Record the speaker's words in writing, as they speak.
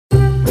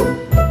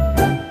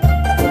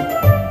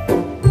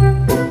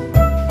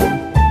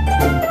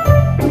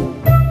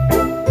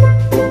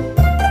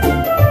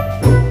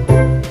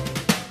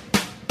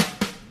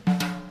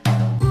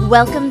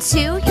Welcome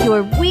to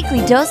your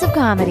weekly dose of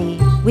comedy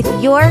with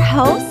your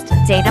host,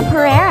 Dayna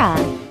Pereira.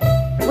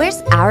 Where's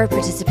our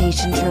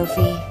participation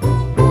trophy?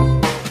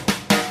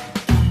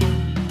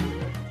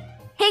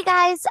 Hey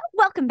guys,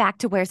 welcome back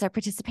to Where's Our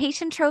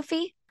Participation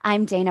Trophy?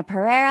 I'm Dayna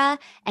Pereira,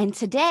 and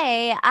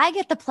today I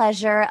get the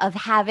pleasure of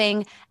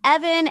having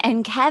Evan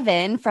and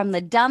Kevin from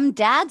the Dumb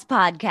Dads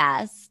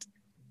podcast.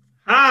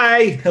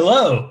 Hi.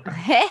 Hello.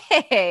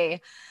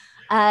 Hey.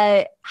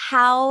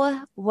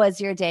 How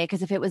was your day?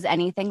 Because if it was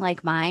anything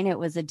like mine, it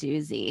was a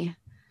doozy.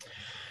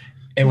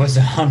 It was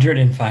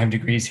 105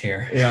 degrees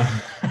here. Yeah.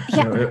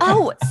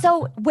 Oh,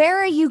 so where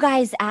are you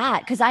guys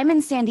at? Because I'm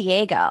in San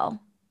Diego.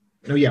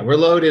 Oh yeah, we're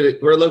located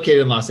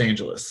in Los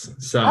Angeles.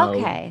 So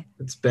okay.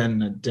 It's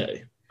been a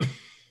day.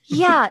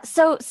 Yeah.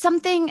 So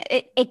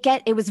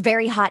it was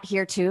very hot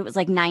here too. It was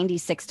like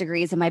 96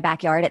 degrees in my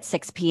backyard at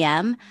 6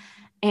 p.m.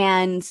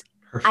 And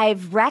perfect.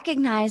 I've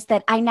recognized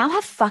that I now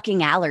have fucking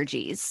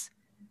allergies.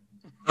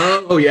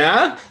 Oh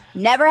yeah?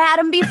 Never had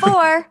them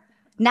before.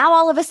 Now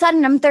all of a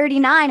sudden I'm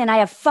 39 and I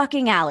have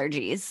fucking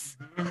allergies.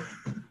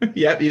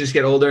 Yep, you just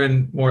get older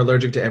and more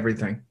allergic to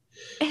everything.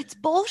 It's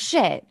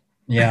bullshit.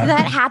 Yeah. Did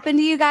that happen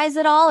to you guys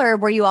at all? Or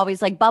were you always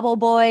like bubble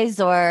boys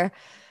or?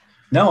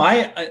 No,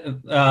 I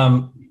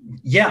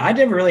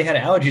never really had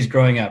allergies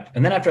growing up.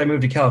 And then after I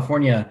moved to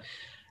California,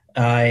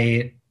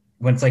 when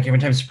it's like every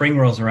time spring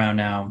rolls around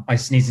now, I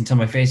sneeze until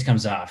my face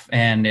comes off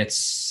and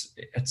it's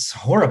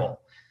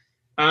horrible.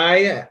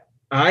 I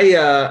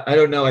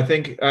don't know. I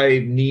think I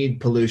need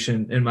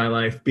pollution in my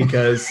life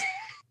because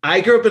I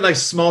grew up in like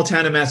small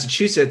town in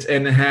Massachusetts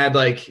and had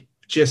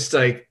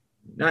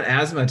not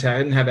asthma attack. I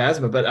didn't have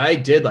asthma, but I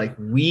did like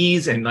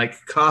wheeze and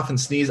like cough and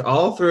sneeze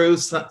all through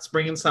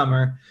spring and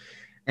summer.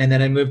 And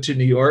then I moved to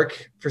New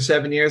York for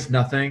 7 years,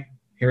 nothing.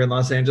 Here in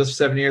Los Angeles for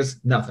 7 years,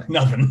 nothing.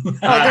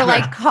 They're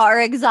like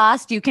car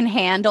exhaust you can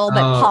handle,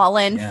 but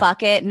pollen, yeah.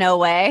 Fuck it, no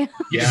way.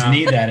 You just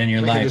need that in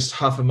your life. I can just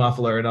huff a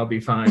muffler and I'll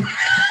be fine.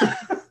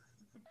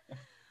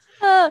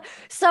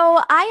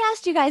 So I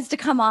asked you guys to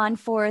come on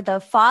for the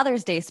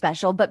Father's Day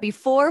special, but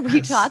before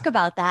we talk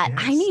about that,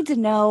 I need to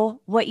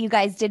know what you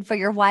guys did for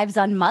your wives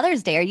on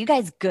Mother's Day. Are you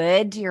guys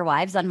good to your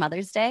wives on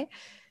Mother's Day?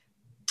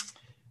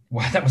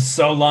 Wow, that was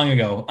so long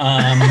ago.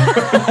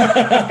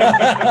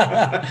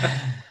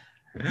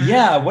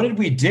 Yeah, what did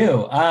we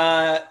do?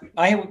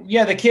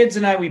 The kids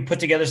and I, we put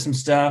together some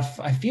stuff.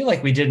 I feel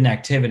like we did an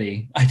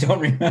activity. I don't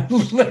remember,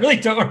 literally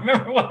don't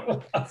remember what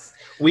it was.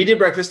 We did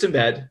breakfast in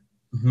bed.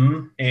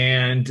 Mm-hmm.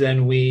 And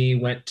then we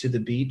went to the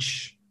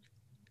beach,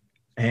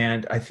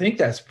 and I think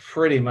that's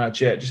pretty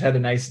much it. Just had a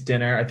nice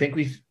dinner. I think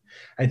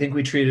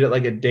we treated it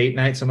like a date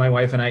night. So my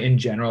wife and I, in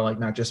general, like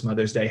not just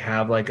Mother's Day,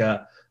 have like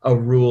a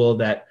rule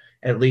that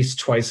at least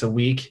twice a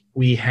week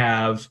we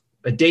have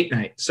a date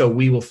night. So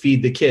we will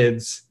feed the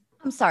kids.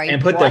 I'm sorry, and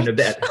put them to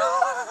bed.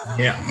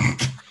 Yeah.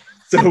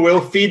 So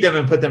we'll feed them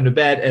and put them to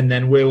bed, and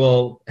then we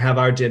will have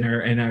our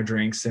dinner and our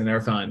drinks and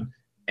our fun.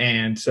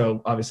 And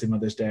so obviously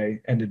Mother's Day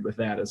ended with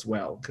that as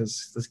well,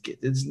 because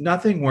it's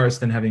nothing worse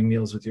than having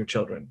meals with your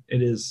children.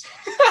 It is.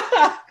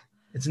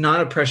 It's not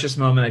a precious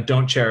moment. I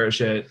don't cherish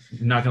it.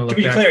 I'm not going to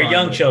look back. To be clear,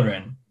 young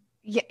children.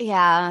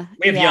 Yeah.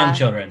 We have young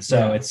children,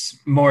 so it's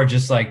more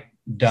just like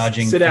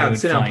dodging. Sit down.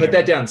 Put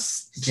that down.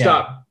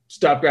 Stop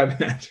grabbing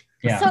that.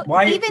 Yeah. So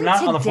why even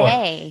not on the floor?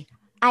 Today,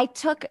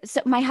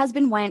 my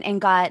husband went and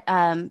got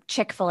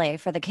Chick-fil-A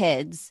for the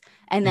kids.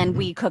 And then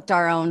we cooked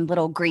our own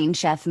little Green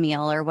Chef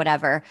meal or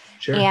whatever.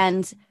 Sure.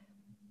 And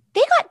they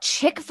got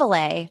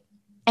Chick-fil-A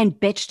and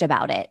bitched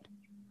about it.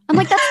 I'm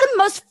like, that's the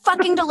most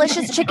fucking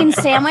delicious chicken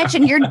sandwich.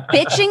 And you're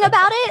bitching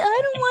about it?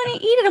 I don't want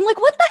to eat it. I'm like,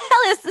 what the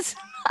hell is this?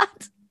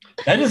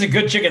 That is a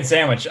good chicken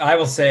sandwich. I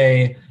will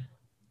say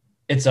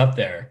it's up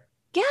there.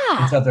 Yeah.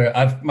 It's up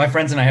there. My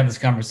friends and I have this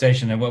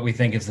conversation of what we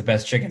think is the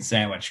best chicken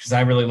sandwich, because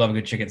I really love a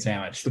good chicken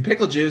sandwich. The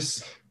pickle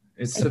juice.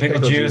 It's the pickle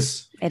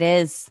juice. It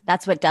is.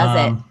 That's what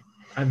does it.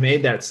 I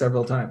made that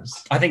several times.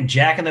 I think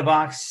Jack in the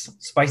Box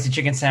spicy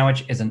chicken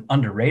sandwich is an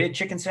underrated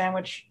chicken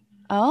sandwich.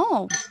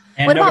 Oh.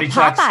 And what about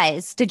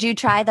Popeyes? Did you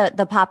try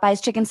the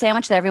Popeyes chicken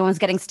sandwich that everyone's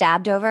getting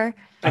stabbed over?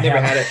 I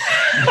never had it.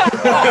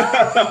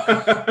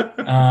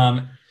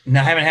 No,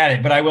 I haven't had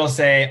it, but I will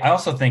say, I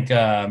also think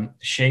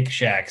Shake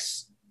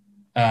Shack's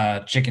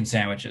chicken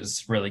sandwich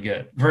is really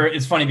good.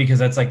 It's funny because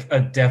that's like a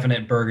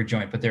definite burger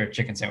joint, but their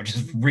chicken sandwich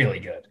is really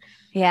good.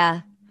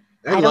 Yeah.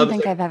 I don't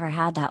think I've ever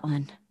had that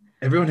one.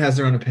 Everyone has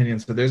their own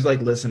opinions, but there's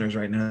like listeners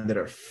right now that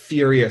are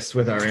furious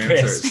with our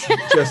answers.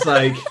 Just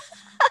like,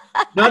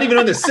 not even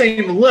on the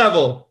same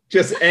level,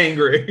 just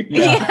angry.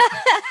 Yeah.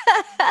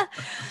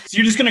 So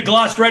you're just going to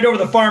gloss right over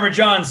the Farmer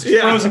John's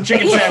frozen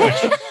chicken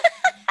sandwich.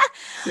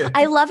 Yeah.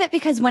 I love it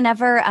because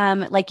whenever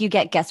you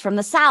get guests from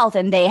the South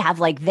and they have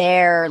like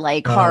their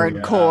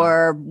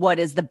hardcore, what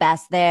is the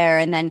best there?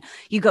 And then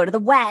you go to the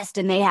West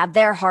and they have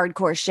their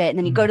hardcore shit. And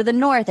then you go to the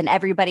North and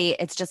everybody,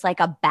 it's just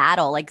like a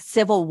battle, like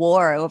civil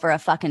war over a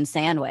fucking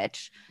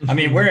sandwich. I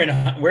mean, we're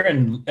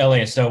in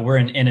LA, so we're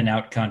in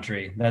In-N-Out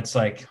country. That's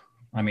like,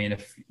 I mean,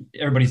 if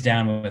everybody's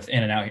down with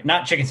In-N-Out,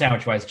 not chicken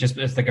sandwich wise, just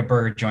it's like a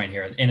burger joint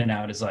here.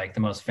 In-N-Out is like the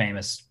most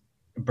famous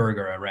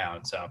burger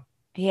around. So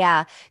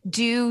yeah.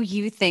 Do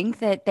you think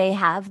that they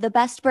have the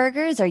best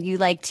burgers? Are you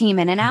like team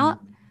In-N-Out?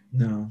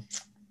 No.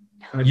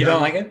 You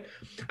don't like it?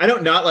 I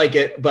don't not like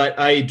it, but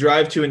I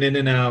drive to an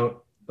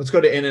In-N-Out. Let's go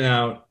to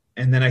In-N-Out.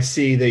 And then I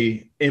see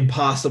the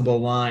impossible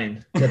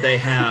line that they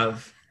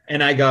have.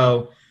 And I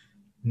go,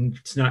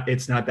 it's not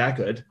that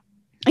good.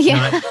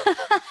 Yeah.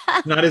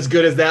 Not as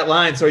good as that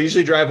line. So I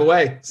usually drive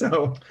away.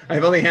 So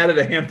I've only had it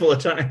a handful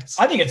of times.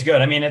 I think it's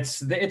good. I mean,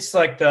 it's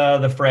like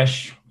the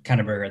fresh kind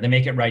of burger. They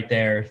make it right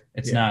there.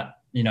 It's not,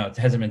 it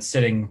hasn't been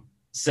sitting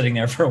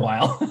there for a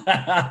while.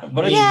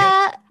 But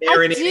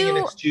marinating in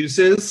its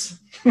juices.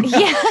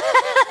 Yeah.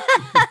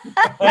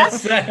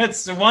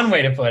 That's one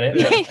way to put it.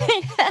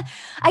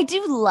 I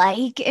do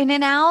like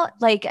In-N-Out.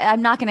 Like,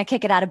 I'm not going to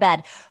kick it out of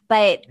bed,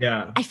 but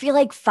I feel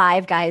like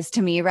Five Guys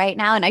to me right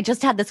now. And I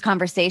just had this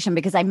conversation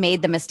because I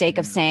made the mistake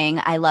of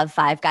saying I love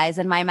Five Guys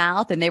in my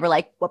mouth. And they were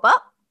like, whoop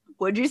up.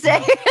 What'd you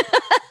say?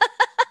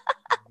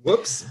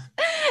 Whoops.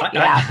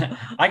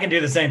 I can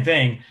do the same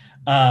thing.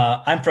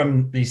 I'm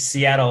from the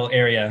Seattle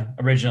area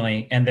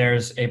originally, and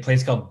there's a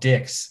place called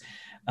Dick's.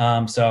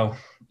 So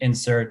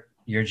insert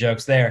your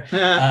jokes there.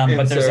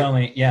 But there's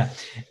only,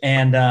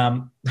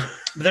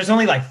 there's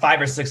only like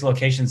 5 or 6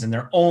 locations, and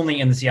they're only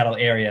in the Seattle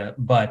area,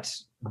 but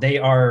they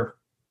are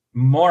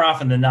more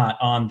often than not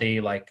on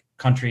the like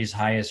country's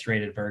highest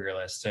rated burger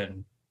list.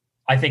 And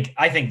I think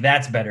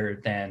that's better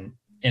than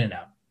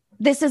In-N-Out.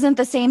 This isn't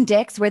the same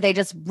Dick's where they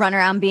just run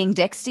around being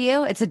dicks to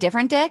you. It's a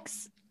different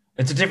Dick's.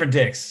 It's a different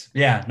Dick's.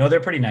 Yeah, no, they're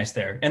pretty nice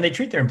there. And they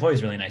treat their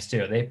employees really nice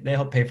too. They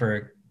help pay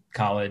for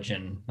college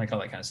and like all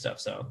that kind of stuff.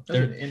 So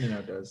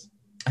In-N-Out does.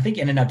 I think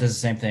In-N-Out does the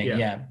same thing.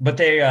 Yeah. But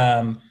they,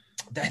 I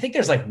think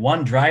there's like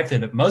one drive-through,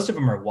 but most of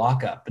them are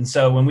walk-up. And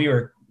so when we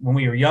were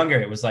younger,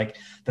 it was like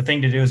the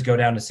thing to do is go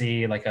down to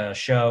see like a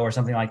show or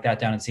something like that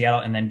down in Seattle,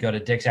 and then go to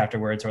Dick's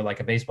afterwards, or like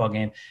a baseball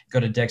game, go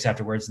to Dick's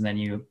afterwards, and then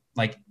you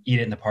like eat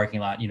it in the parking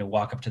lot,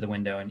 walk up to the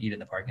window and eat it in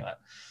the parking lot.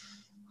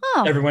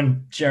 Oh.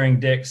 Everyone sharing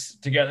Dick's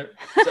together.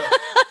 So.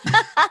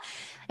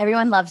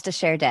 Everyone loves to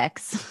share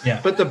Dick's. Yeah.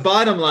 But the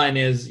bottom line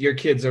is your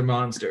kids are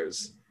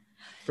monsters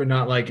for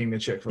not liking the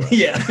Chick-fil-A.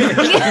 Yeah.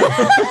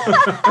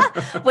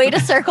 Way to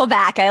circle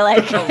back. I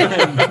like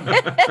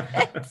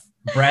it.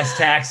 Brass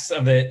tacks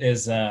of it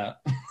is So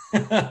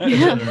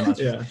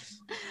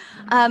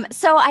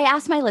I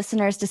asked my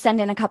listeners to send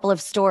in a couple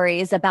of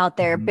stories about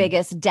their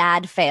biggest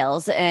dad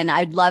fails, and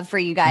I'd love for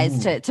you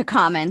guys to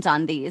comment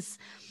on these.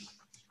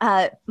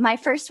 My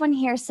first one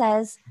here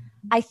says,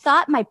 I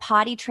thought my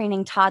potty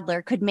training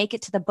toddler could make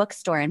it to the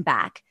bookstore and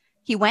back.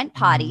 He went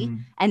potty,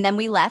 and then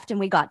we left and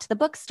we got to the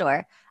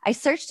bookstore. I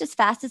searched as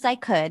fast as I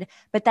could,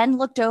 but then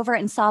looked over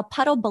and saw a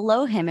puddle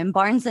below him in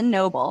Barnes &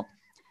 Noble.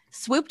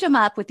 Swooped him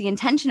up with the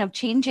intention of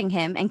changing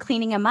him and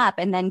cleaning him up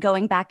and then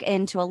going back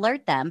in to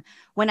alert them.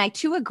 When I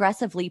too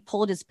aggressively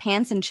pulled his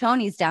pants and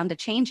chonies down to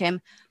change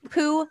him,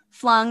 poo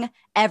flung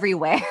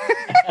everywhere.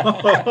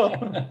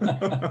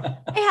 I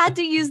had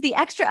to use the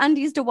extra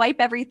undies to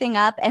wipe everything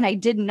up, and I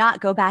did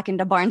not go back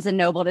into Barnes &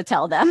 Noble to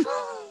tell them.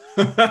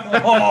 I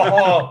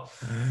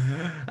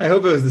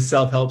hope it was the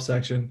self-help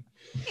section.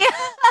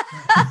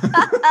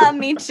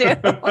 Me too.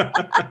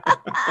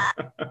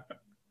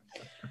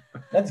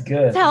 That's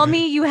good. Tell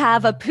me you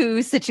have a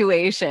poo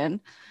situation.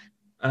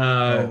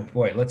 Oh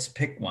boy, let's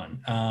pick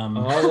one.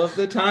 All of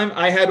the time.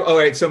 I had. All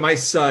right. So my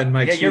son,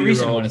 my 2-year-old, your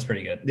recent one is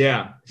pretty good.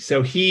 Yeah.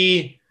 So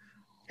he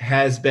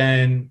has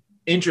been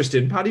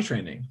interested in potty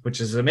training,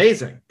 which is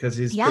amazing because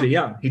he's pretty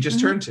young. He just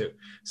turned 2.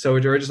 So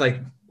we're just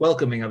like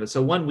welcoming of it.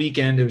 So one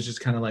weekend it was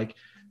just kind of like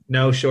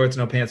no shorts,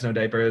 no pants, no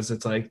diapers.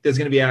 It's like there's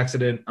going to be an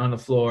accident on the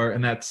floor,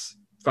 and that's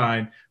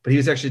fine. But he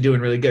was actually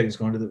doing really good. He was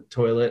going to the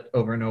toilet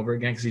over and over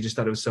again because he just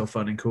thought it was so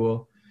fun and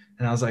cool.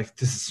 And I was like,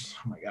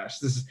 oh my gosh,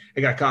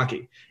 I got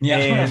cocky.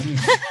 Yeah.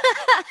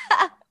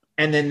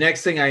 And then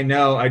next thing I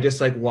know, I just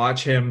like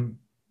watch him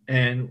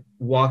and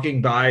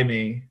walking by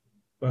me.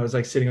 I was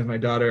like sitting with my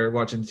daughter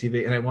watching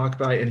TV, and I walk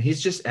by and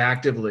he's just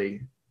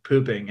actively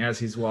pooping as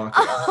he's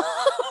walking.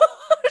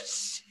 Oh,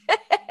 shit.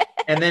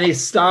 And then he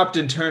stopped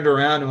and turned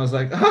around and was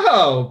like,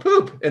 oh,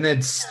 poop. And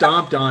then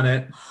stomped on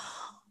it.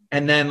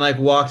 And then like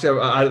walked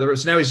out of the room.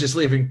 So now he's just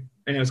leaving,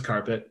 and it was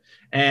carpet.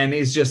 And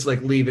he's just like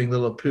leaving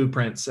little poo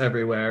prints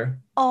everywhere.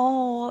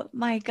 Oh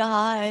my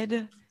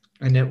God.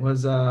 And it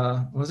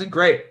wasn't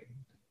great.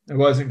 It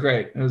wasn't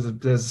great. It was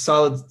a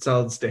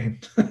solid stain.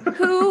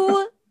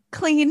 Who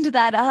cleaned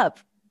that up?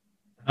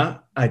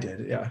 I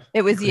did, yeah.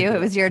 It was you? It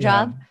was your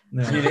job?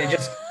 No. You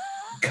just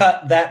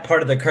cut that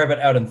part of the carpet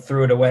out and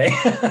threw it away.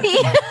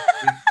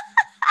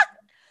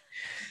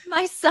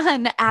 My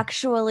son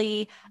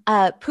actually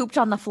pooped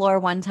on the floor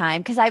one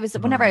time because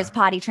whenever I was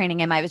potty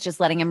training him, I was just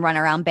letting him run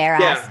around bare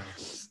ass.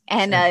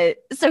 And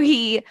so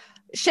he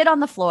shit on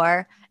the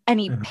floor and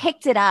he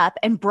picked it up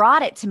and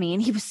brought it to me.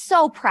 And he was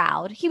so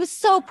proud.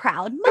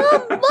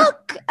 Mom,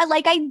 look,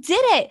 like I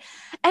did it.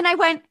 And I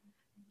went,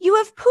 you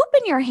have poop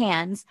in your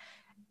hands.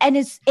 And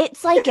it's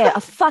like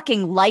a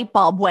fucking light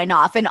bulb went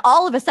off. And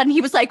all of a sudden he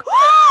was like,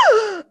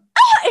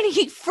 and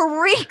he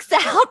freaks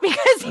out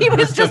because he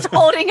was just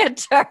holding a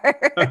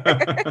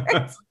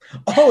turd.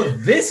 Oh,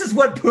 this is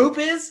what poop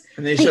is?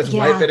 And then he starts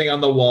wiping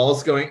on the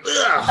walls going,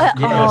 ugh.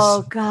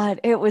 Oh, God.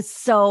 It was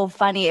so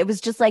funny. It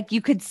was just like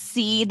you could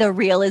see the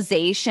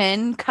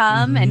realization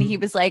come and he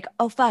was like,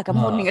 oh, fuck, I'm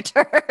holding a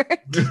turd.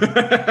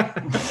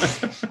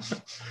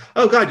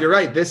 Oh, God, you're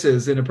right. This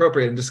is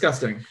inappropriate and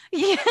disgusting.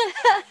 Yeah.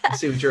 I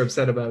see what you're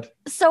upset about.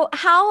 So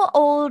how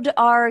old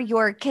are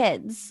your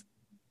kids?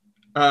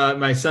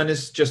 My son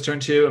is just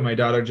turned 2 and my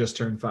daughter just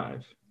turned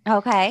 5.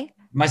 Okay.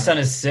 My son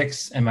is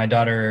 6 and my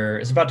daughter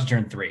is about to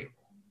turn 3.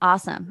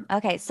 Awesome.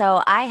 Okay.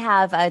 So I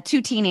have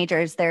 2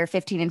 teenagers. They're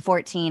 15 and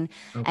 14.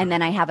 Okay. And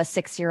then I have a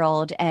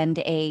 6-year-old and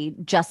a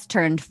just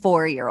turned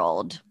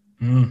 4-year-old.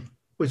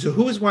 Wait, so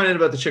who was whining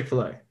about the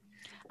Chick-fil-A?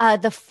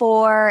 The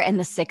 4 and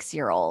the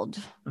 6-year-old.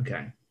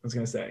 Okay. I was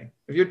going to say,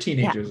 if you're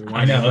teenagers,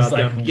 I know, about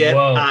them, get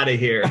out of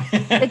here.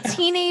 The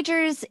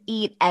teenagers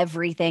eat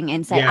everything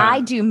inside. Yeah.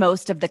 I do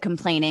most of the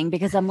complaining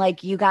because I'm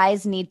like, you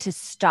guys need to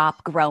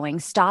stop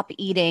growing, stop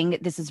eating.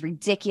 This is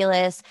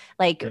ridiculous.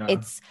 Like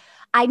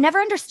I never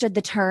understood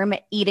the term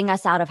eating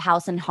us out of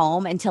house and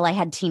home until I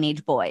had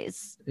teenage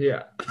boys.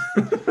 Yeah.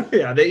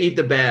 Yeah. They eat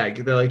the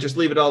bag. They're like, just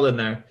leave it all in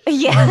there.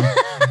 Yeah.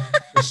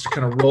 Just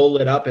kind of roll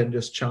it up and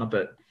just chomp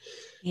it.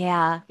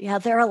 Yeah. Yeah.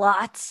 There are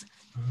lots.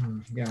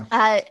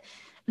 Yeah.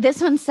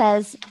 This one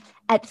says,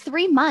 at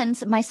 3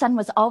 months, my son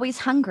was always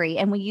hungry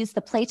and we used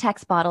the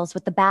Playtex bottles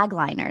with the bag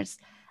liners.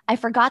 I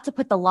forgot to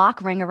put the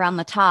lock ring around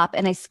the top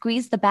and I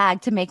squeezed the bag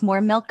to make more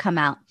milk come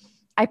out.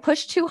 I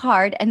pushed too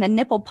hard and the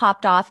nipple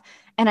popped off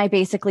and I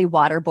basically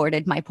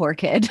waterboarded my poor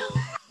kid.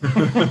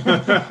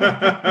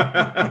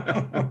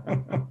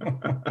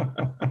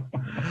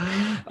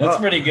 That's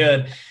pretty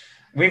good.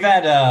 We've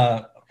had,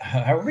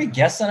 are we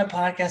guests on a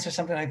podcast or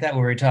something like that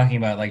where we were talking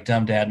about like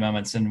dumb dad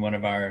moments in one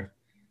of our,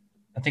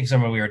 I think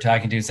someone we were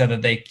talking to said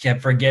that they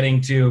kept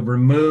forgetting to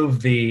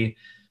remove the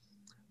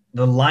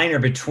liner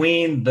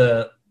between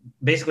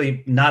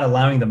basically not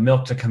allowing the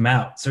milk to come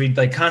out. So he'd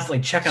like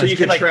constantly check on. So you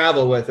could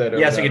travel with it.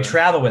 Yeah, so you could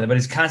travel with it, but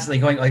he's constantly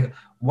going like,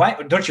 "Why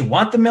don't you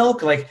want the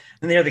milk?" Like,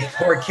 and the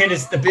poor kid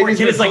is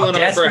like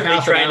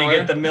desperately trying to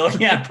get the milk.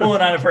 Yeah,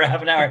 pulling on it for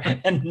half an hour,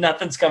 and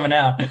nothing's coming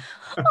out.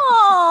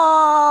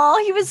 Oh,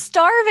 he was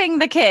starving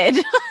the kid.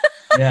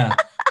 Yeah,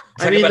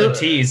 talk about a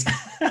tease.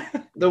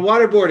 The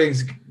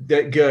waterboarding's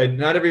good.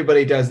 Not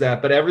everybody does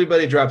that, but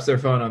everybody drops their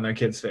phone on their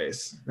kid's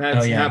face.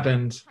 That's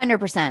happened.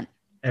 100%.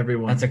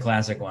 Everyone. That's a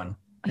classic one.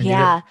 And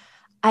yeah.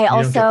 I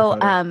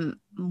also,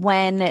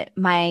 when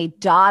my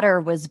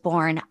daughter was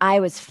born, I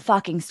was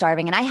fucking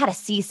starving and I had a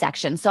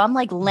C-section. So I'm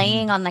like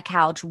laying on the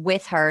couch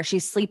with her.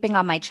 She's sleeping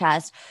on my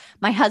chest.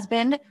 My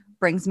husband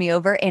brings me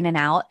over in and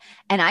out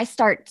and I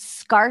start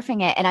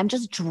scarfing it and I'm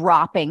just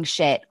dropping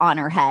shit on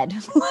her head.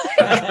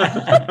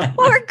 The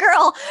poor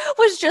girl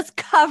was just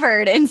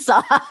covered in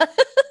sauce.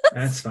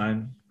 That's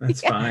fine.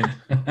 That's fine.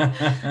 And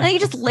then you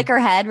just lick her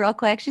head real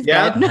quick. She's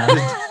good.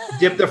 Just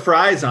dip the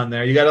fries on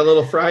there. You got a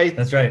little fry.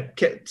 That's right.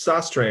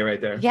 Sauce tray right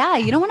there. Yeah.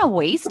 You don't want to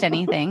waste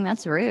anything.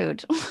 That's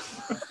rude.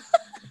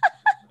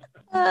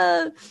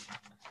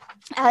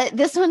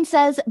 This one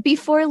says,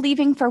 before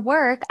leaving for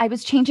work, I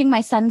was changing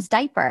my son's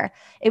diaper.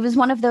 It was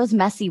one of those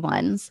messy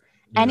ones.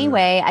 Yeah.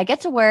 Anyway, I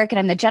get to work and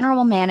I'm the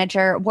general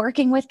manager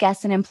working with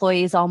guests and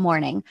employees all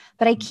morning,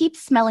 but I keep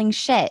smelling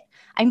shit.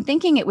 I'm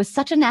thinking it was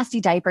such a nasty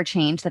diaper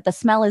change that the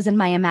smell is in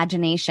my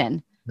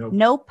imagination.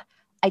 Nope.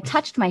 I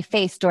touched my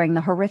face during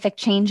the horrific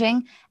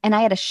changing and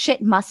I had a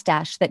shit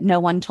mustache that no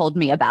one told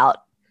me about.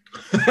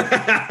 That's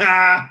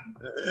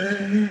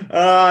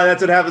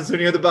what happens when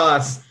you're the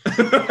boss.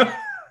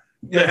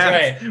 That's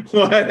right.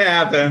 What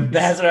happened?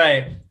 That's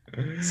right.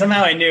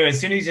 Somehow I knew as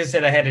soon as you just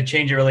said I had to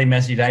change a really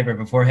messy diaper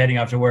before heading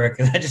off to work,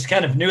 I just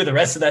kind of knew the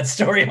rest of that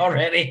story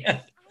already.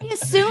 I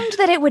assumed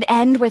that it would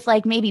end with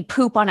like maybe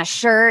poop on a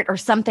shirt or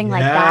something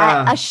like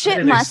that. A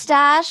shit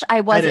mustache. I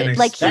wasn't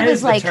like he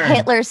was like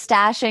Hitler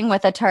stashing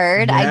with a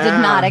turd. Yeah. I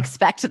did not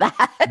expect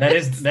that.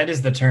 That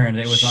is the turn.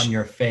 It was on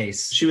your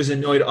face. She was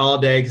annoyed all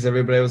day because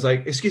everybody was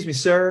like, "Excuse me,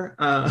 sir."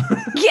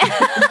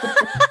 Yeah.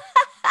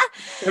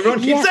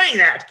 Everyone keeps saying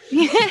that.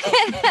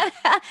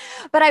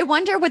 But I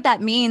wonder what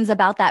that means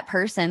about that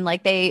person.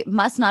 Like they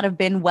must not have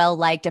been well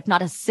liked if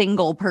not a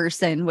single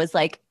person was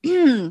like,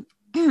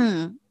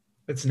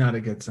 It's not a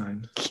good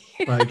sign.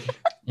 Like,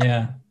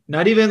 yeah.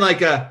 Not even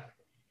like I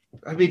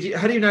mean,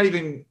 how do you not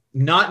even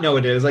not know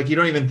it is? Like, you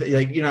don't even,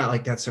 like, you're not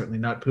like, that's certainly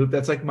not poop.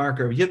 That's like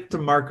marker. You get the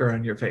marker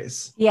on your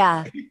face.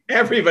 Yeah.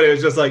 Everybody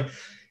was just like,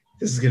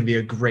 this is going to be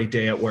a great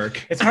day at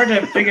work. It's hard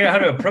to figure out how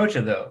to approach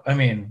it though. I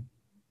mean,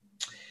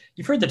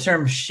 you've heard the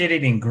term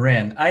shit-eating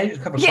grin. I have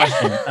a couple of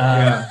questions.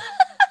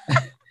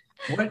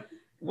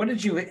 What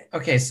did you?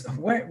 Okay, so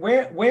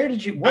where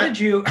did you? What did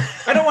you?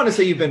 I don't want to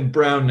say you've been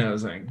brown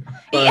nosing,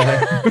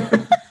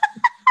 but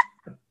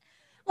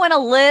went a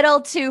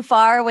little too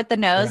far with the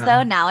nose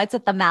though. Now it's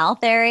at the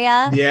mouth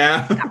area.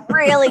 Yeah,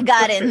 really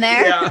got in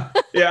there.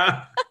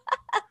 Yeah.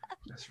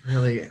 That's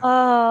Really?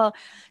 Oh,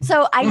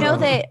 so I know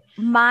that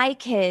my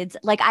kids,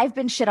 like I've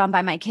been shit on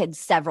by my kids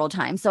several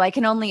times. So I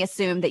can only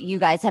assume that you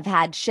guys have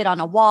had shit on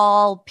a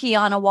wall, pee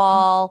on a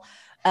wall,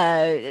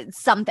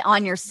 something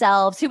on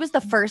yourselves. Who was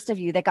the first of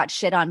you that got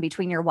shit on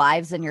between your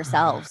wives and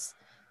yourselves?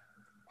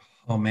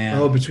 Oh man.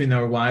 Oh, between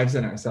our wives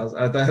and ourselves.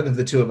 I thought of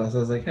the two of us. I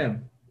was like,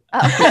 him.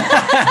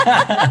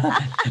 Oh.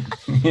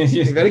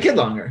 You've had a kid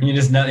longer. You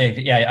just know.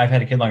 Yeah, I've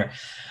had a kid longer.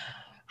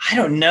 I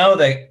don't know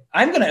that.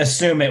 I'm going to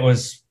assume it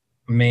was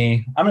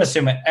me. I'm going to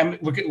assume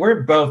it.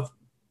 We're both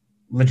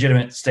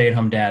legitimate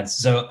stay-at-home dads,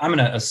 so I'm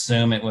going to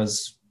assume it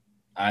was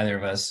either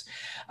of us.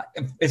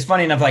 It's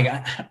funny enough,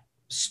 like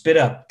spit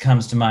up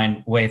comes to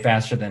mind way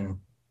faster than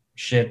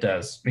shit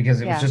does,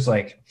 because it was just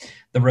like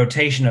the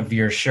rotation of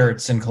your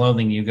shirts and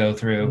clothing you go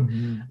through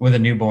with a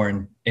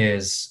newborn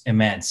is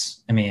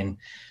immense. I mean,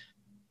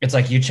 it's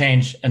like you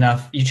change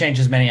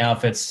as many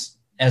outfits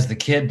as the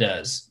kid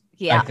does.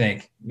 Yeah. I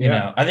think, you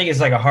know, I think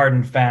it's like a hard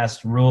and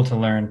fast rule to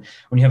learn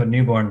when you have a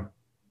newborn.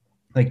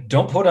 Like,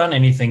 don't put on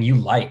anything you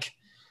like.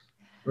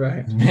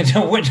 Right.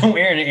 Don't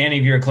wear any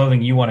of your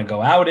clothing you want to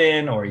go out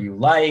in or you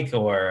like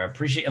or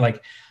appreciate.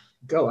 Like,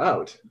 go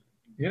out.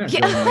 You're not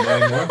going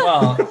out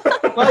anymore.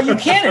 Well, you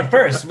can at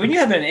first. When you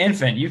have an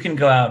infant, you can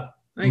go out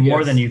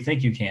more than you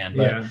think you can.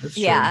 But yeah, that's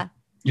true.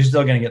 You're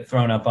still going to get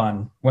thrown up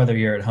on whether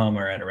you're at home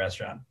or at a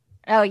restaurant.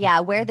 Oh yeah,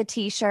 wear the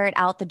t-shirt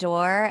out the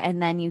door,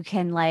 and then you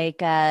can like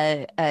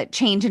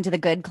change into the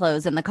good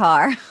clothes in the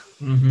car.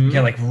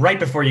 Yeah, like right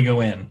before you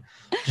go in,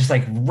 just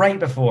like right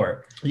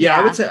before. Yeah,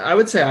 I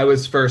would say I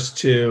was first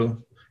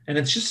too, and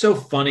it's just so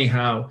funny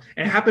how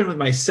it happened with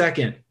my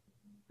second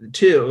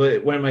too.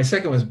 When my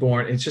second was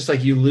born, it's just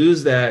like you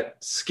lose that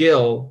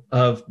skill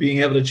of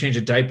being able to change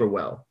a diaper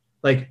well.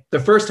 Like the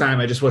first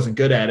time, I just wasn't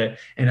good at it,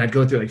 and I'd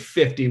go through like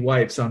 50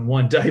 wipes on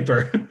one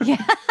diaper.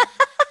 Yeah,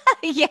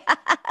 yeah.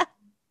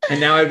 And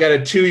now I've got a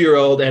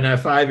 2-year-old and a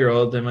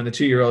 5-year-old. And when the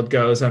 2-year-old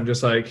goes, I'm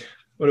just like,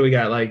 what do we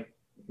got? Like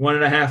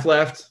 1.5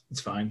 left?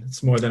 It's fine.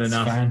 It's more than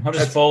enough. Fine. I'll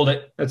just fold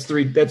it. That's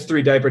three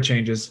diaper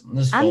changes.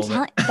 That's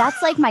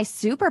like my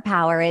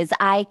superpower is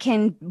I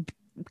can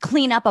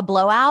clean up a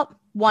blowout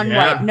one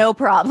wipe, no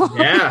problem.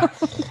 Yeah.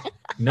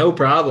 No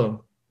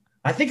problem.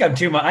 I think I'm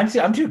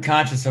too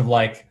conscious of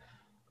like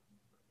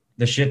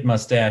the shit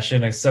mustache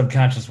in a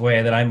subconscious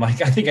way that I'm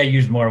like, I think I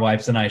use more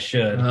wipes than I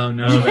should. Oh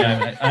no.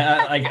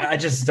 I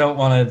just don't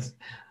want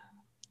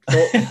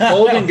to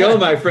fold and go,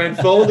 my friend.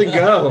 Fold and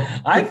go.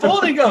 I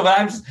fold and go,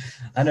 but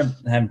I'm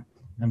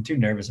too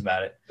nervous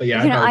about it. But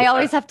yeah, you know, I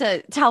always have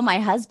to tell my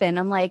husband,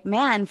 I'm like,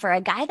 man, for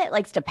a guy that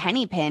likes to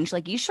penny pinch,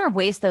 like you sure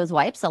waste those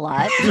wipes a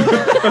lot.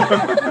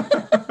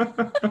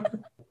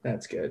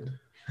 That's good.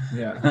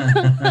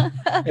 Yeah.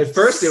 At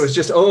first it was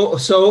just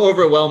so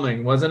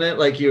overwhelming, wasn't it?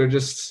 Like you were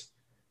just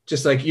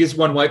like use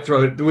one wipe,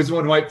 throw it. There was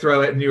one wipe, throw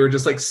it, and you were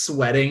just like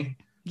sweating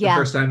the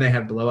first time they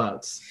had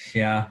blowouts.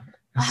 Yeah.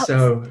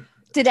 So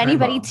did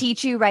anybody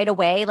teach you right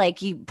away?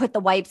 Like you put the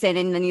wipes in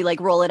and then you like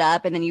roll it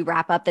up and then you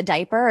wrap up the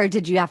diaper, or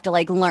did you have to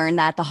like learn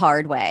that the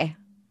hard way?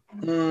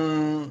 I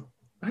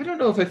don't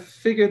know if I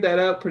figured that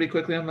out pretty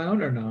quickly on my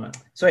own or not.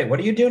 So wait, what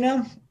do you do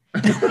now?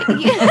 You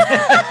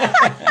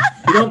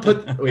don't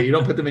put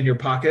them in your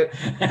pocket?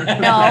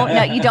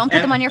 No, you don't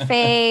put them on your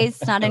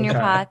face, not in your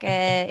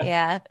pocket.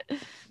 Yeah.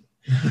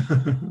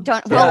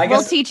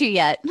 We'll teach you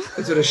yet.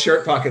 That's what a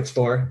shirt pocket's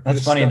for.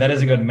 That's funny. That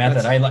is a good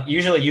method. I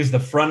usually use the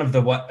front of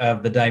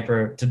the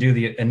diaper to do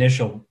the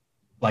initial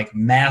like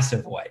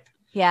massive wipe.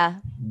 Yeah.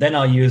 Then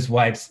I'll use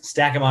wipes,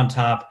 stack them on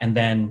top, and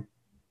then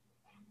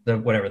the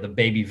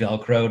baby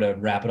Velcro to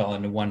wrap it all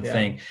into one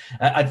thing.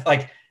 I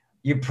like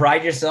you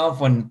pride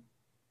yourself when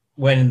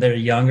they're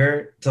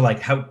younger to like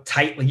how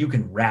tightly you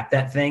can wrap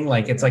that thing.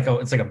 Like it's like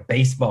a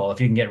baseball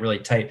if you can get really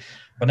tight.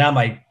 But now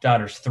my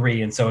daughter's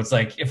 3, and so it's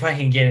like if I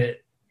can get it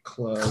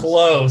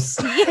close.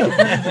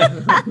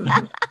 If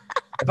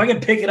I can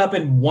pick it up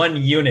in one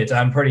unit,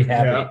 I'm pretty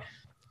happy.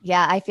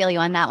 Yeah, I feel you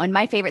on that one.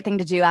 My favorite thing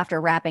to do after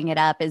wrapping it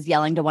up is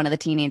yelling to one of the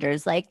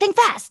teenagers, like, think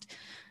fast,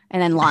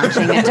 and then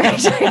launching it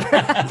directly.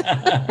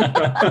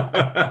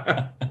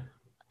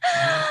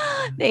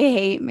 They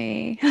hate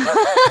me.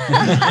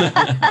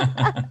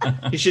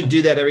 You should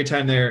do that every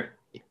time they're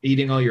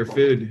eating all your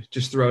food.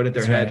 Just throw it at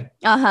their head.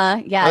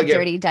 Yeah,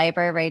 dirty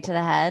diaper right to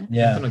the head.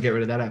 Yeah. I'm gonna get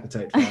rid of that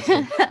appetite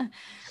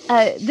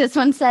fast. This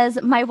one says,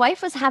 my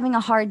wife was having a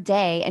hard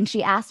day and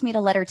she asked me to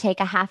let her take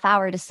a half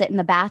hour to sit in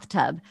the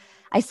bathtub.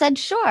 I said,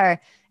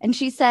 sure. And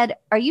she said,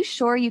 are you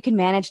sure you can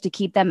manage to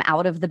keep them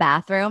out of the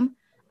bathroom?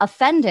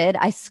 Offended,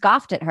 I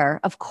scoffed at her.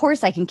 Of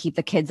course I can keep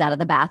the kids out of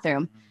the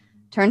bathroom.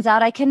 Turns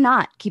out I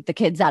cannot keep the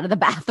kids out of the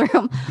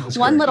bathroom.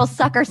 One little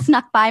sucker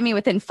snuck by me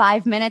within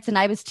 5 minutes, and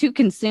I was too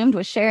consumed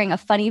with sharing a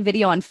funny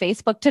video on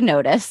Facebook to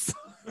notice.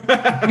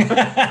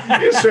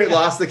 You straight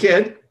lost the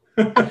kid.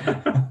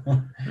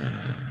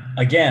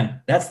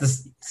 Again,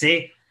 that's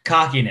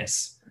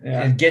cockiness.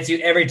 Yeah. It gets you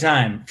every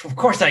time. Of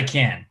course I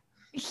can.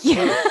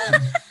 Yeah.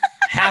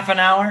 Half an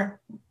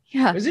hour.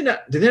 Yeah. Do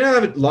they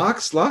not have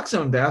locks? Locks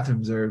on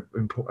bathrooms are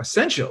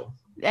essential.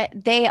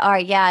 They are,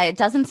 yeah. It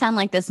doesn't sound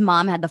like this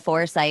mom had the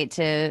foresight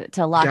to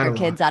lock her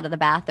kids out of the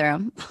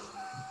bathroom.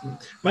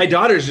 My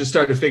daughter's just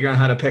started figuring out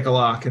how to pick a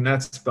lock, and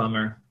that's a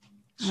bummer.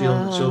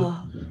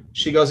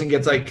 She goes and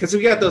gets like, because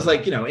we got those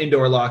like,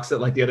 indoor locks that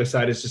like the other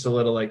side is just a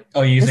little like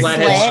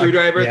flathead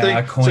screwdriver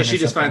thing. So she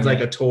just finds like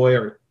a toy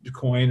or a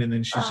coin, and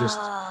then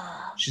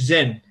she's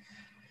in.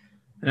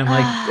 And I'm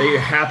like, are you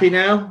happy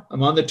now?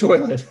 I'm on the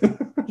toilet.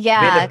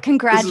 Yeah,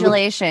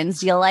 congratulations.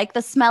 Do you like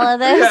the smell of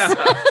this?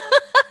 Yeah.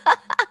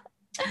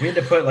 We had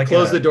to put like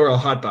close the door, I'll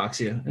hotbox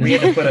you. We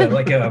had to put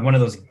one of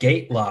those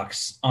gate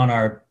locks on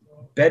our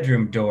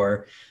bedroom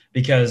door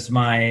because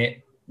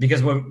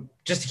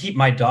just to keep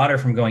my daughter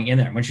from going in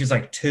there. When she was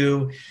like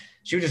 2,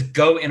 she would just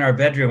go in our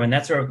bedroom, and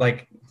that's where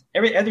like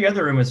every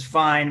other room is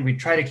fine. We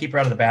try to keep her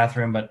out of the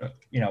bathroom, but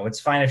it's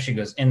fine if she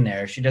goes in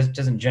there. She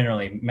doesn't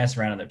generally mess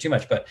around in there too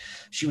much, but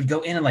she would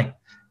go in and like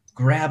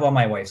grab all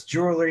my wife's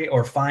jewelry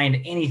or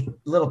find any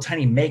little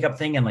tiny makeup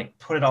thing and like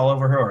put it all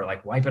over her or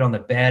like wipe it on the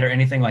bed or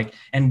anything like,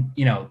 and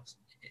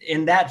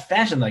in that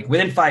fashion, like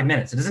within 5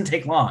 minutes, it doesn't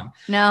take long.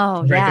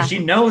 No. Right. Because she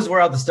knows where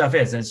all the stuff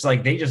is. And it's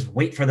like, they just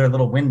wait for their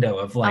little window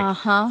of like,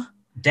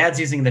 dad's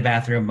using the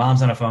bathroom,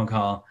 mom's on a phone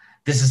call.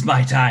 This is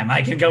my time.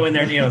 I can go in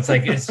there. It's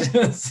like, it's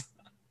just.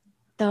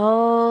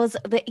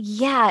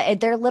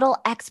 They're little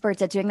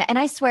experts at doing that. And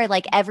I swear,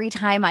 like every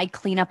time I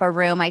clean up a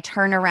room, I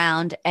turn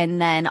around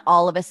and then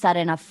all of a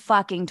sudden a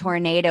fucking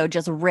tornado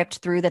just ripped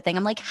through the thing.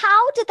 I'm like,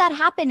 how did that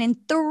happen in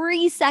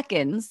 3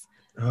 seconds?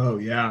 Oh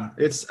yeah.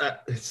 It's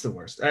the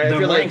worst.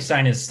 The warning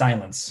sign is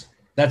silence.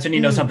 That's when you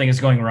know something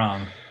is going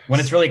wrong. When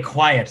it's really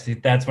quiet,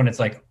 that's when it's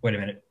like, wait a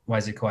minute, why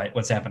is it quiet?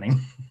 What's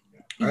happening?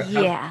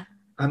 Yeah.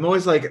 I'm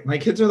always like, my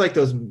kids are like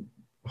those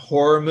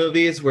horror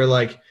movies where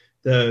like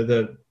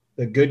the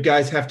good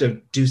guys have to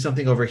do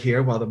something over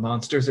here while the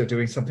monsters are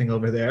doing something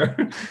over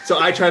there. So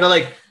I try to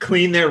like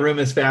clean their room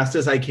as fast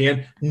as I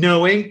can,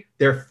 knowing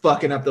they're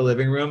fucking up the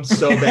living room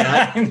so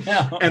bad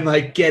and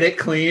like get it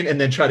clean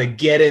and then try to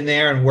get in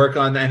there and work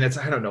on that. And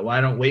I don't know why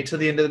I don't wait till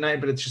the end of the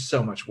night, but it's just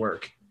so much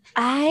work.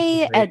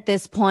 At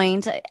this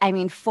point,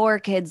 4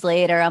 kids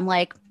later, I'm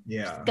like,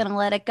 just gonna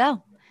let it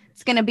go.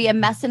 It's going to be a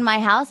mess in my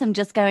house. I'm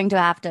just going to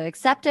have to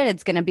accept it.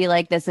 It's going to be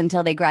like this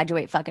until they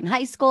graduate fucking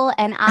high school.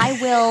 And I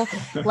will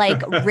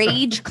like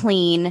rage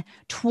clean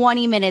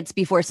 20 minutes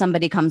before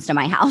somebody comes to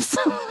my house.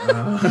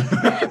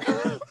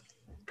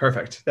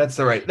 Perfect. That's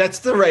the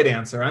right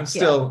answer. I'm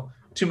still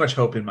too much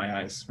hope in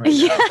my eyes right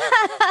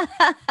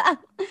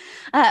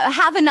now.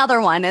 Have another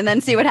one and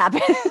then see what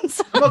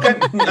happens. I'm okay.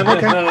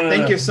 No.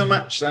 Thank you so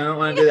much. I don't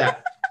want to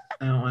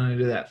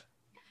do that.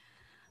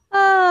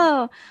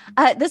 Oh,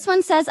 this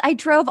one says, I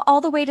drove all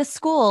the way to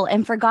school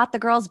and forgot the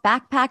girls'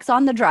 backpacks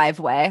on the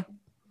driveway.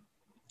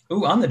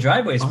 Ooh, on the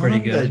driveway is pretty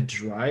good. The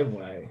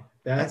driveway.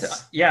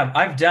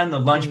 I've done the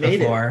lunch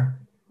before.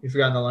 You've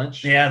forgotten the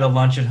lunch? Yeah, the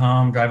lunch at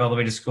home, drive all the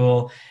way to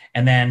school.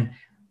 And then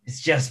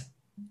it's just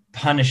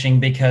punishing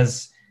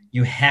because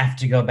you have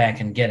to go back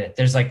and get it.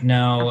 There's like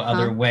no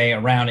other way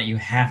around it. You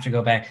have to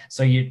go back.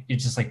 So you're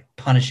just like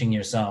punishing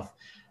yourself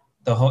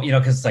the whole,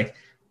 because it's like,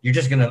 you're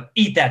just going to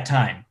eat that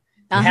time.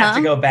 You have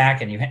to go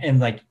back and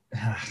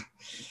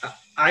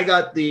I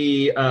got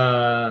the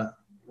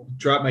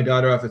drop my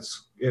daughter off at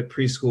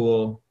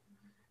preschool,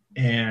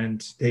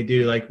 and they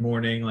do like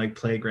morning like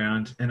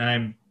playground,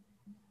 and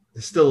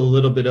there's still a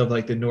little bit of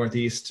like the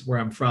Northeast where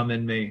I'm from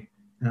in me,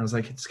 and I was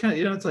like, it's kind of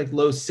it's like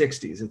low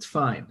 60s, it's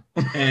fine.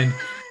 And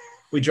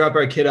we drop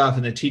our kid off,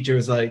 and the teacher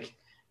was like,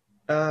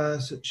 so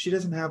she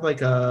doesn't have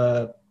like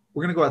we're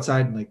gonna go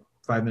outside in like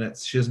 5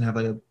 minutes. She doesn't have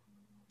like a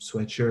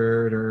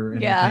sweatshirt or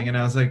anything. And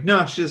I was like,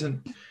 no, she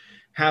doesn't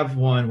have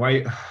one.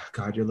 Why? Oh,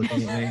 God, you're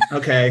looking at me.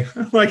 Okay.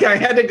 Like I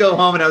had to go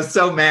home, and I was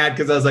so mad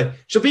because I was like,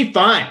 she'll be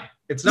fine.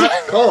 It's not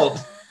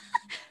cold.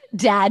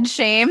 Dad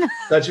shame.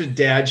 Such a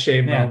dad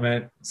shame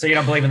moment. So you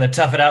don't believe in the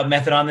tough it out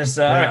method on this?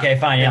 Okay,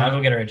 fine. Yeah, I'll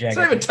go get her a jacket. It's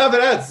not even tough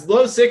it out. It's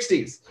low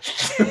 60s.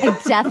 I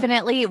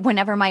definitely,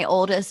 whenever my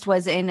oldest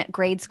was in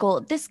grade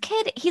school, this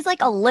kid, he's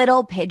like a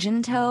little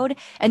pigeon-toed.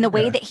 And the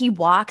way that he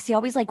walks, he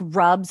always like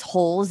rubs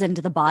holes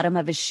into the bottom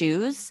of his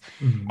shoes.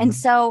 Mm-hmm. And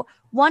so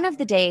one of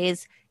the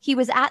days he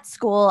was at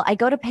school, I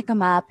go to pick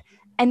him up,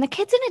 and the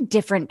kid's in a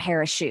different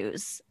pair of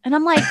shoes. And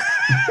I'm like,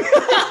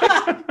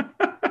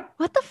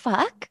 what the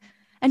fuck?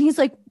 And he's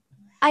like,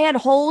 I had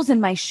holes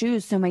in my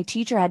shoes, so my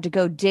teacher had to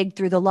go dig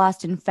through the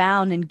lost and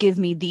found and give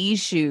me these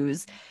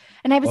shoes.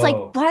 And I was like,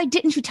 why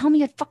didn't you tell me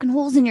you had fucking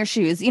holes in your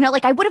shoes?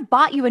 Like I would have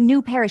bought you a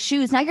new pair of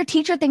shoes. Now your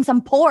teacher thinks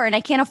I'm poor and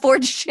I can't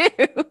afford shoes.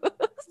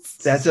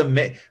 That's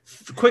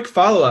quick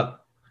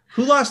follow-up.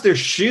 Who lost their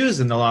shoes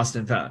in the lost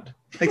and found?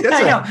 Like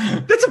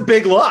that's a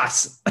big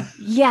loss.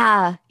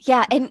 Yeah.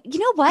 And you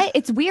know what?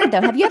 It's weird though.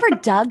 Have you ever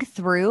dug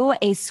through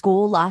a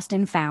school lost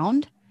and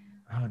found?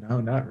 Oh no,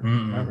 not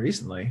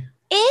recently.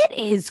 It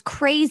is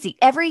crazy.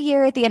 Every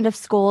year at the end of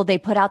school, they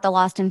put out the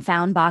lost and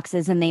found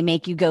boxes, and they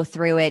make you go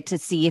through it to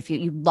see if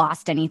you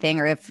lost anything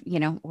or if,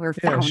 or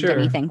found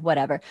anything,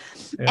 whatever.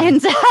 Yeah.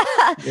 And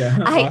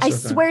I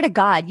swear to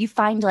God, you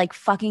find like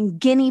fucking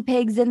guinea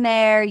pigs in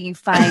there. You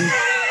find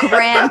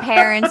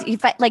grandparents.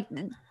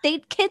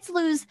 Kids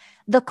lose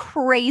the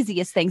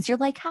craziest things. You're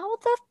like, how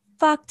the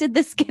fuck did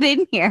this get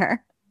in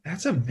here?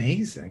 That's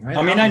amazing.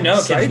 I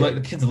know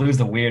kids lose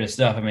the weirdest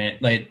stuff. Coming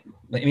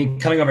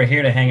over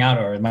here to hang out,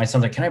 or my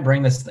son's like, can I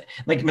bring this?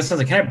 My son's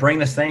like, can I bring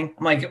this thing?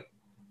 I'm like,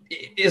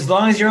 as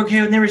long as you're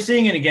okay with never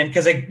seeing it again,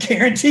 because I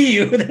guarantee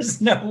you,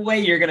 there's no way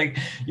you're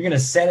gonna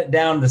set it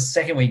down the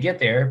second we get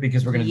there,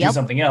 because we're gonna do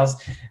something else,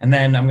 and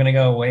then I'm gonna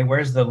go, wait,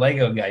 where's the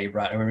Lego guy you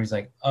brought? And he's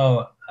like,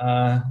 oh,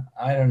 I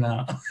don't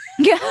know.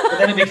 But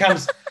then it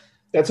becomes.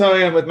 That's how I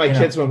am with my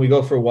kids when we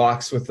go for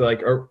walks with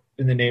or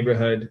in the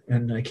neighborhood,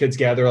 and my kids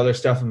gather all their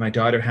stuff, and my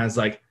daughter has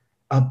like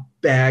a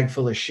bag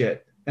full of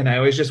shit, and I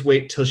always just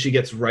wait till she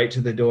gets right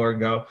to the door and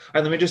go, all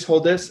right, let me just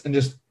hold this and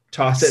just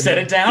toss it, set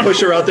it down,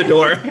 push her out the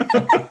door.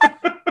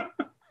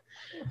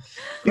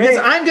 Because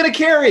I'm going to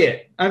carry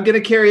it. I'm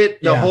going to carry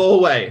it the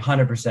whole way.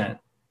 100%.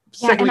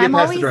 Second we get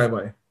past the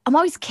driveway. I'm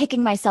always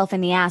kicking myself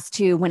in the ass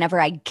too whenever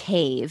I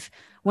cave.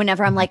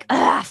 Whenever I'm like,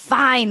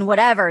 fine,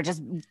 whatever,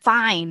 just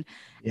fine.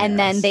 Yes. And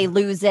then they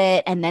lose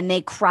it, and then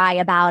they cry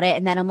about it.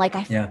 And then I'm like,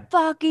 I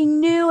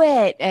fucking knew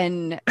it.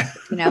 And,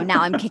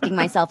 now I'm kicking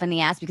myself in the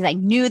ass because I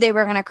knew they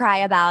were going to cry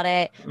about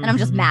it. And I'm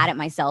just mad at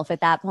myself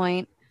at that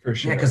point. For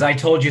sure. Yeah, because I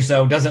told you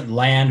so doesn't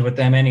land with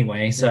them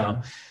anyway. So.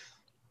 Yeah.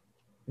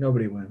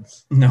 Nobody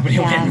wins. Nobody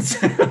wins.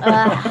 All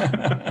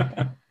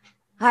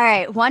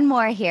right. One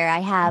more here. I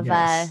have.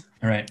 Yes.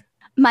 All right.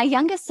 My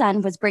youngest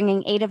son was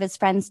bringing 8 of his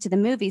friends to the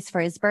movies for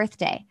his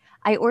birthday.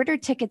 I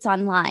ordered tickets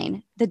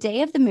online. The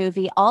day of the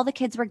movie, all the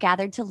kids were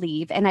gathered to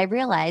leave, and I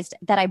realized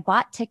that I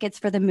bought tickets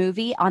for the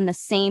movie on the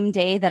same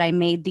day that I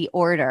made the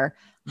order.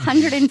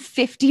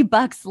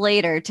 $150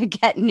 later to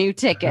get new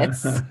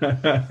tickets.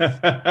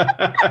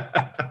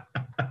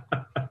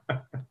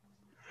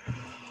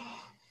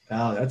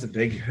 Oh, that's a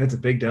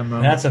big dumb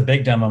moment. That's a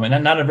big dumb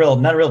moment. Not a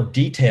real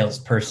details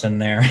person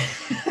there.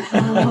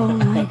 Oh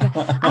my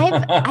God.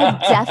 I've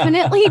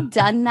definitely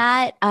done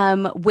that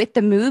with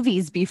the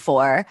movies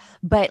before,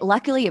 but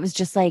luckily it was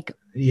just like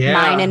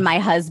mine and my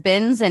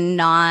husband's, and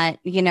not,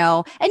 and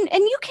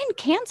you can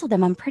cancel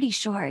them, I'm pretty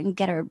sure, and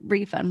get a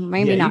refund.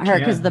 Maybe not her,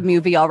 because the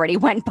movie already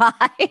went by.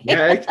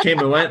 Yeah, it came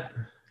and went.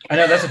 I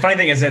know, that's the funny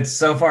thing, is it's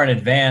so far in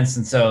advance,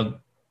 and so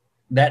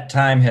that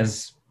time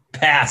has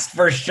passed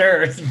for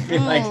sure.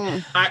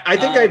 I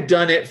think I've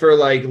done it for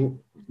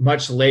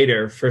much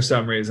later for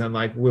some reason.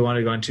 Like, we want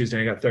to go on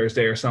Tuesday, and I got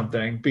Thursday or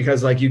something,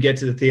 because you get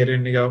to the theater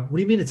and you go, what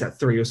do you mean it's at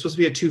 3? It was supposed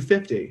to be at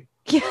 2:50.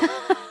 Yeah.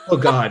 Oh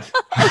God.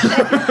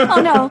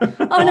 Oh no.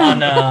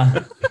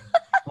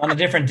 On a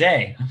different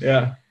day.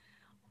 Yeah.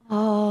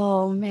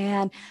 Oh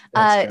man.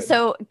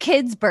 So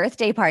kids'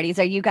 birthday parties,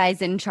 are you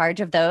guys in charge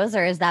of those,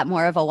 or is that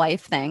more of a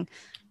wife thing?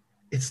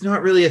 It's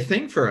not really a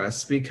thing for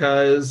us,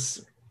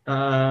 because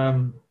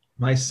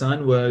my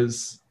son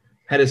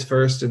had his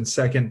first and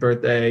second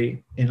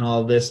birthday in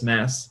all this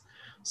mess.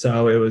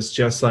 So it was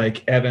just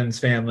like Evan's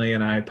family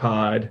and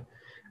iPod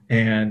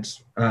and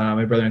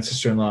my brother and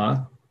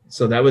sister-in-law.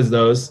 So that was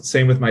those.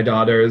 Same with my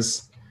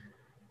daughter's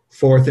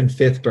 4th and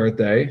 5th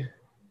birthday.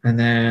 And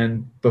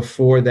then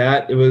before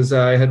that, it was,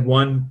 I had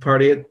one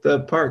party at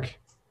the park.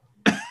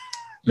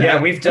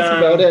 That's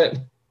about it.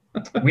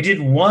 We did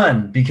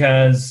one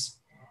because,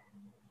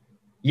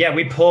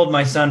 we pulled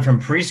my son from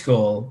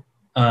preschool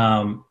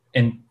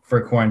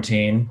for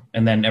quarantine,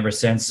 and then ever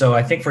since. So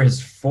I think for his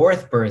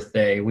 4th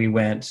birthday, we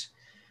went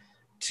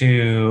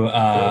to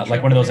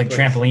one of those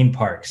trampoline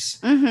parks.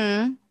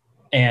 Mm-hmm.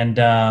 And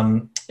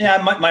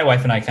my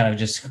wife and I kind of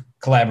just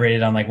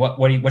collaborated on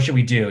what should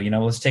we do?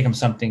 Let's take him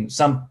something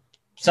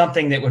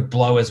that would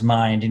blow his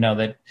mind.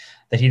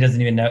 that he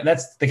doesn't even know.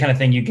 That's the kind of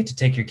thing you get to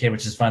take your kid,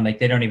 which is fun.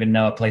 They don't even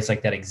know a place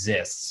like that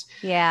exists.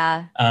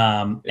 Yeah.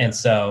 And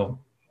so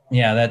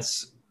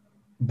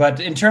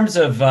but in terms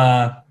of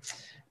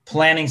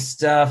planning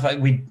stuff,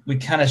 we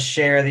kind of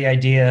share the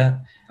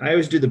idea. I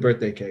always do the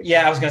birthday cake.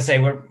 Yeah, I was gonna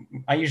say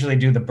I usually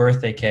do the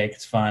birthday cake.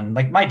 It's fun.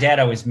 My dad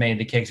always made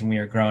the cakes when we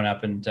were growing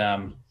up, and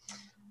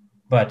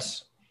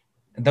but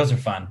those are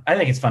fun. I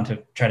think it's fun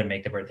to try to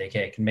make the birthday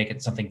cake and make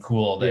it something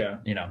cool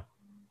that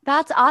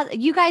That's awesome.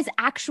 You guys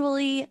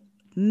actually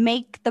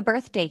make the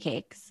birthday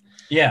cakes.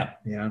 Yeah.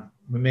 Yeah.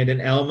 We made an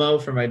Elmo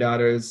for my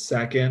daughter's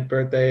 2nd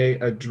birthday,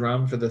 a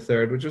drum for the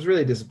 3rd, which was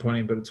really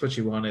disappointing, but it's what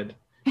she wanted.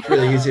 It's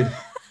really easy.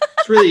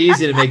 It's really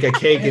easy to make a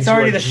cake. It's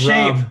already the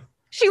shape.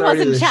 She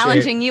wasn't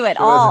challenging you at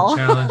all.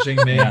 She wasn't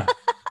challenging me.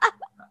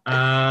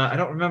 I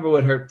don't remember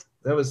what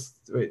that was.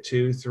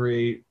 2,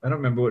 3. I don't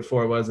remember what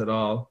 4 was at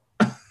all.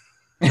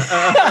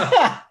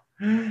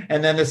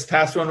 And then this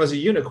past one was a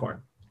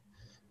unicorn,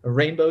 a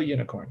rainbow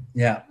unicorn.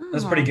 Yeah,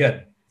 that's pretty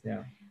good.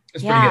 Yeah,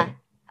 it's pretty good.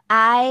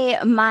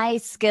 My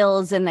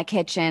skills in the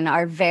kitchen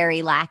are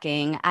very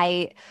lacking.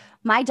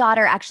 My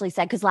daughter actually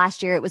said, because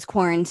last year it was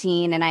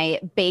quarantine, and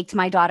I baked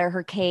my daughter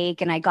her cake,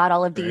 and I got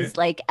all of these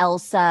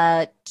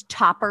Elsa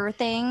topper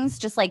things,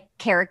 just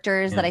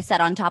characters that I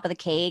set on top of the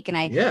cake. And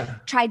I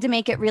tried to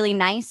make it really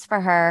nice for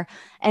her.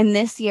 And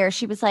this year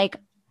she was like,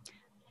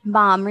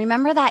 Mom,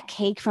 remember that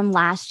cake from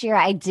last year?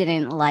 I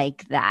didn't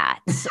like that.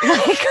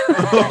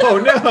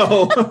 Oh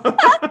no.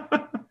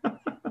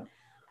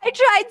 I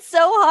tried so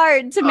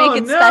hard to make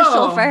it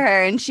special for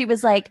her. And she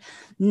was like,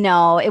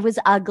 no, it was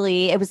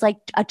ugly. It was like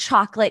a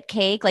chocolate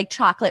cake, like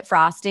chocolate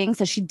frosting.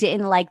 So she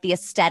didn't like the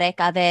aesthetic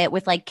of it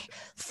with like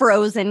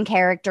Frozen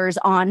characters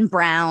on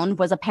brown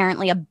was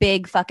apparently a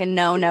big fucking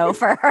no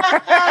for her.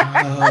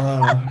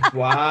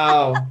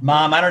 Wow.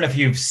 Mom, I don't know if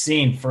you've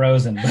seen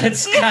Frozen, but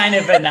it's kind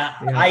of an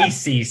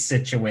icy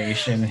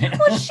situation.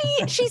 Well,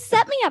 she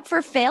set me up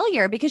for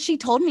failure because she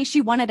told me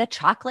she wanted a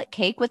chocolate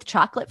cake with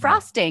chocolate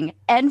frosting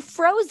and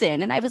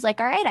Frozen. And I was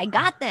like, all right, I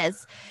got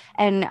this.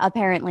 And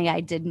apparently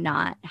I did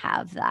not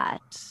have that.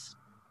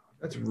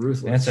 That's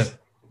ruthless.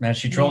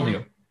 She trolled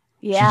you.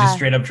 Yeah. She just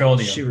straight up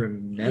trolled you. She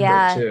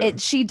remembered too.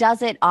 She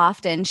does it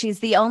often. She's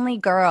the only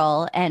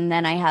girl. And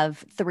then I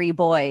have 3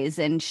 boys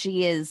and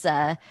she's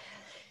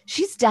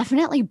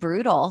definitely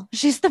brutal.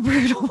 She's the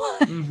brutal one.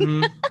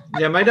 Mm-hmm.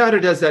 Yeah. My daughter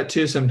does that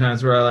too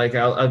sometimes where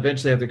I'll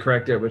eventually have to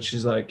correct her, but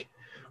she's like,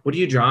 what are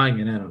you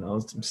drawing? And I don't know,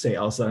 say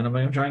Elsa. And I'm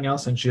like, I'm drawing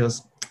Elsa. And she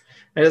goes,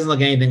 it doesn't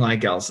look anything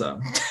like Elsa.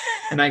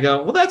 And I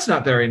go, well, that's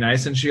not very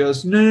nice. And she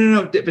goes,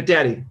 no, but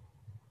Daddy,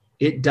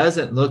 it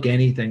doesn't look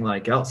anything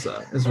like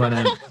Elsa. Is what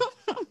I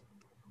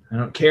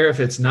don't care if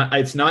it's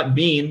not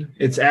mean.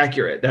 It's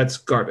accurate. That's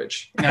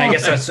garbage. And I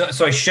guess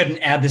so I shouldn't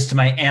add this to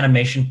my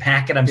animation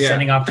packet I'm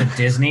sending off to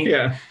Disney.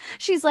 Yeah.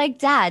 She's like,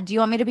 Dad, do you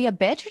want me to be a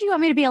bitch or do you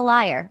want me to be a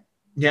liar?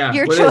 Yeah.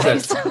 Your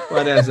choice.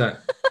 What is it?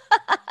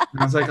 And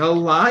I was like, a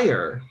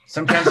liar.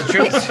 Sometimes the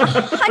truth.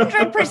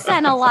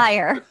 100% a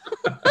liar.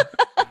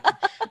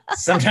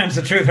 Sometimes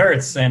the truth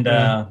hurts, and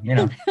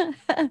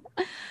it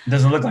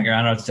doesn't look like her. I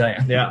don't know what to tell you.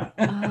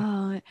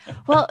 Yeah.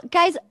 Well,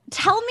 guys,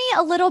 tell me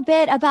a little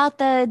bit about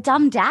the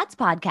Dumb Dads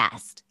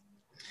podcast.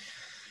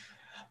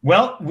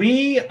 Well,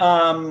 we,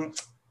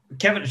 Kevin,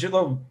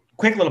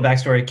 quick little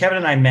backstory. Kevin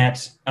and I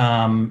met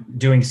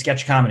doing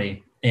sketch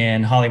comedy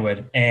in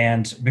Hollywood,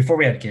 and before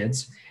we had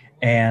kids,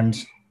 and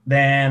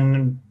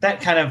then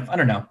that kind of, I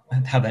don't know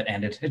how that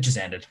ended. It just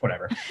ended,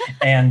 whatever.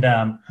 And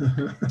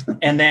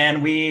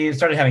then we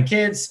started having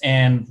kids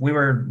and we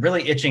were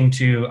really itching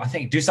to, I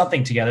think, do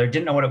something together.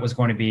 Didn't know what it was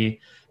going to be,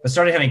 but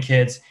started having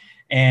kids,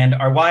 and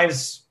our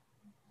wives,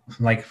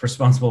 like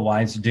responsible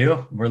wives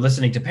do, were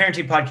listening to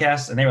parenting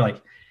podcasts, and they were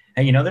like,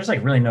 hey, there's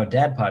like really no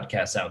dad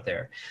podcasts out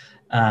there.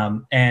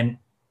 And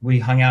we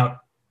hung out.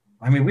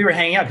 I mean, we were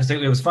hanging out because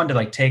it was fun to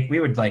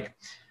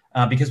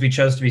because we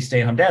chose to be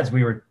stay-at-home dads,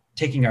 we were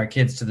taking our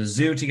kids to the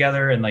zoo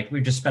together, and like we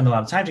just spend a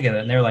lot of time together.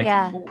 And they're like,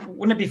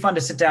 wouldn't it be fun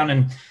to sit down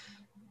and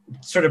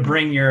sort of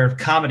bring your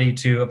comedy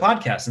to a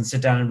podcast and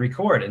sit down and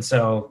record? And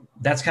so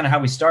that's kind of how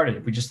we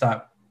started. We just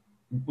thought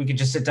we could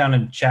just sit down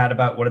and chat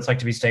about what it's like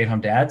to be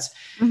stay-at-home dads,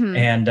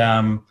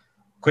 and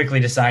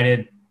quickly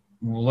decided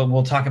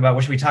we'll talk about,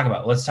 what should we talk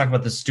about? Let's talk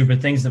about the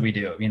stupid things that we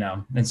do,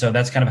 And so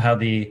that's kind of how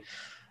the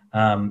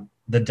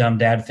Dumb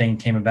Dad thing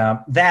came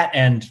about. That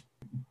and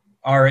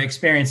our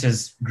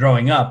experiences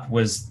growing up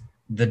was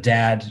the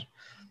dad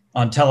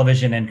on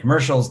television and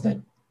commercials that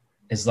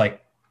is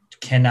like,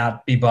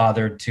 cannot be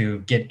bothered to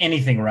get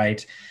anything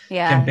right.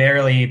 Can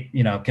barely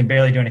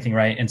do anything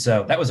right. And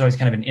so that was always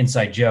kind of an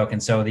inside joke.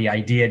 And so the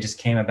idea just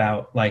came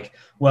about like,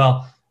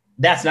 well,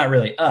 that's not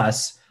really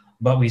us,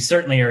 but we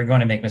certainly are going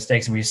to make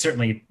mistakes, and we're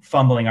certainly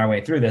fumbling our way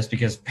through this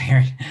because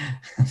parenting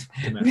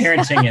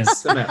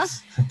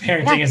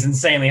is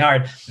insanely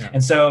hard. Yeah.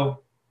 And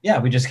so,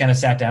 we just kind of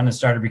sat down and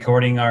started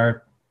recording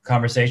our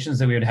conversations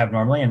that we would have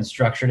normally and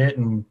structured it.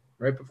 And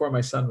right before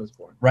my son was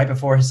born. Right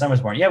before his son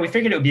was born. Yeah, we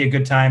figured it would be a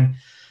good time.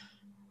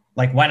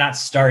 Like, why not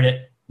start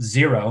at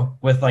 0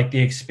 with like the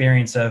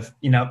experience of,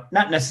 not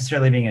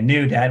necessarily being a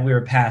new dad. We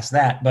were past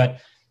that, but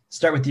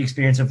start with the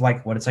experience of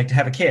like what it's like to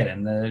have a kid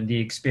and the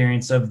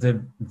experience of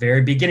the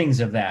very beginnings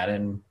of that.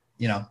 And,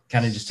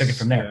 kind of just took it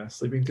from there. Yeah,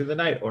 sleeping through the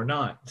night or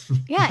not.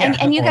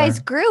 And you guys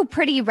grew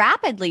pretty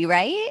rapidly,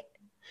 right?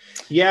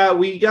 Yeah,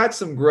 we got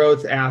some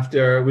growth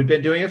after we'd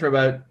been doing it for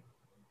about,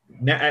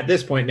 at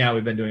this point now,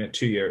 we've been doing it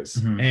 2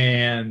 years,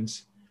 and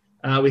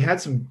we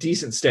had some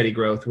decent steady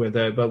growth with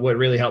it. But what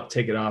really helped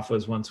take it off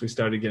was once we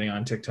started getting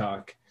on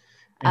TikTok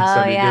and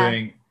started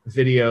doing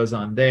videos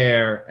on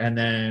there. And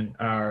then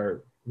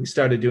we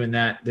started doing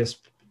that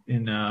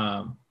in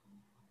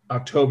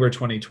October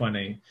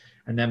 2020.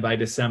 And then by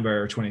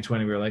December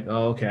 2020, we were like,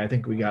 oh, okay, I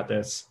think we got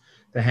the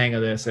hang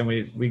of this. And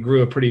we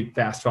grew a pretty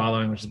fast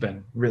following, which has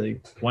been really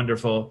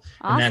wonderful.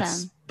 Awesome. And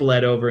that's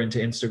bled over into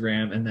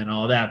Instagram. And then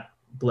all that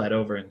bled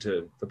over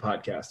into the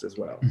podcast as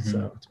well.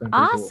 So it's been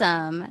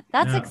awesome. Cool.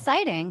 That's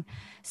exciting.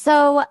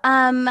 So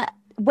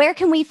where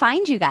can we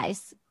find you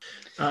guys?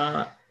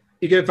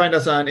 You can find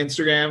us on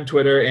Instagram,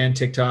 Twitter, and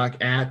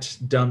TikTok at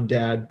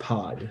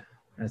DumbDadPod.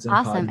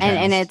 Awesome.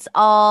 And it's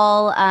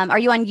all, are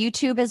you on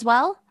YouTube as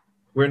well?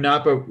 We're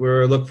not, but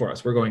look for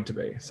us. We're going to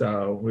be.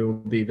 So we will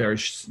be very,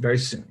 very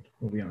soon.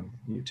 We'll be on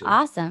YouTube.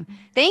 Awesome.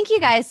 Thank you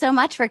guys so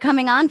much for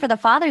coming on for the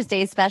Father's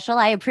Day special.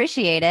 I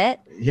appreciate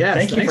it. Yes.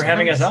 Thank you for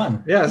having us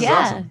on. Yeah, this is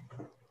awesome.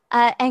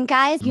 And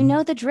guys, you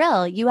know the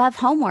drill. You have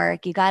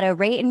homework. You got to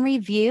rate and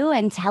review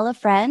and tell a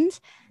friend.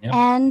 Yep.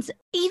 And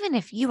even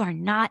if you are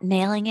not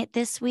nailing it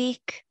this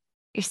week,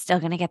 you're still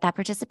going to get that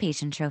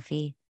participation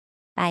trophy.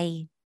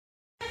 Bye.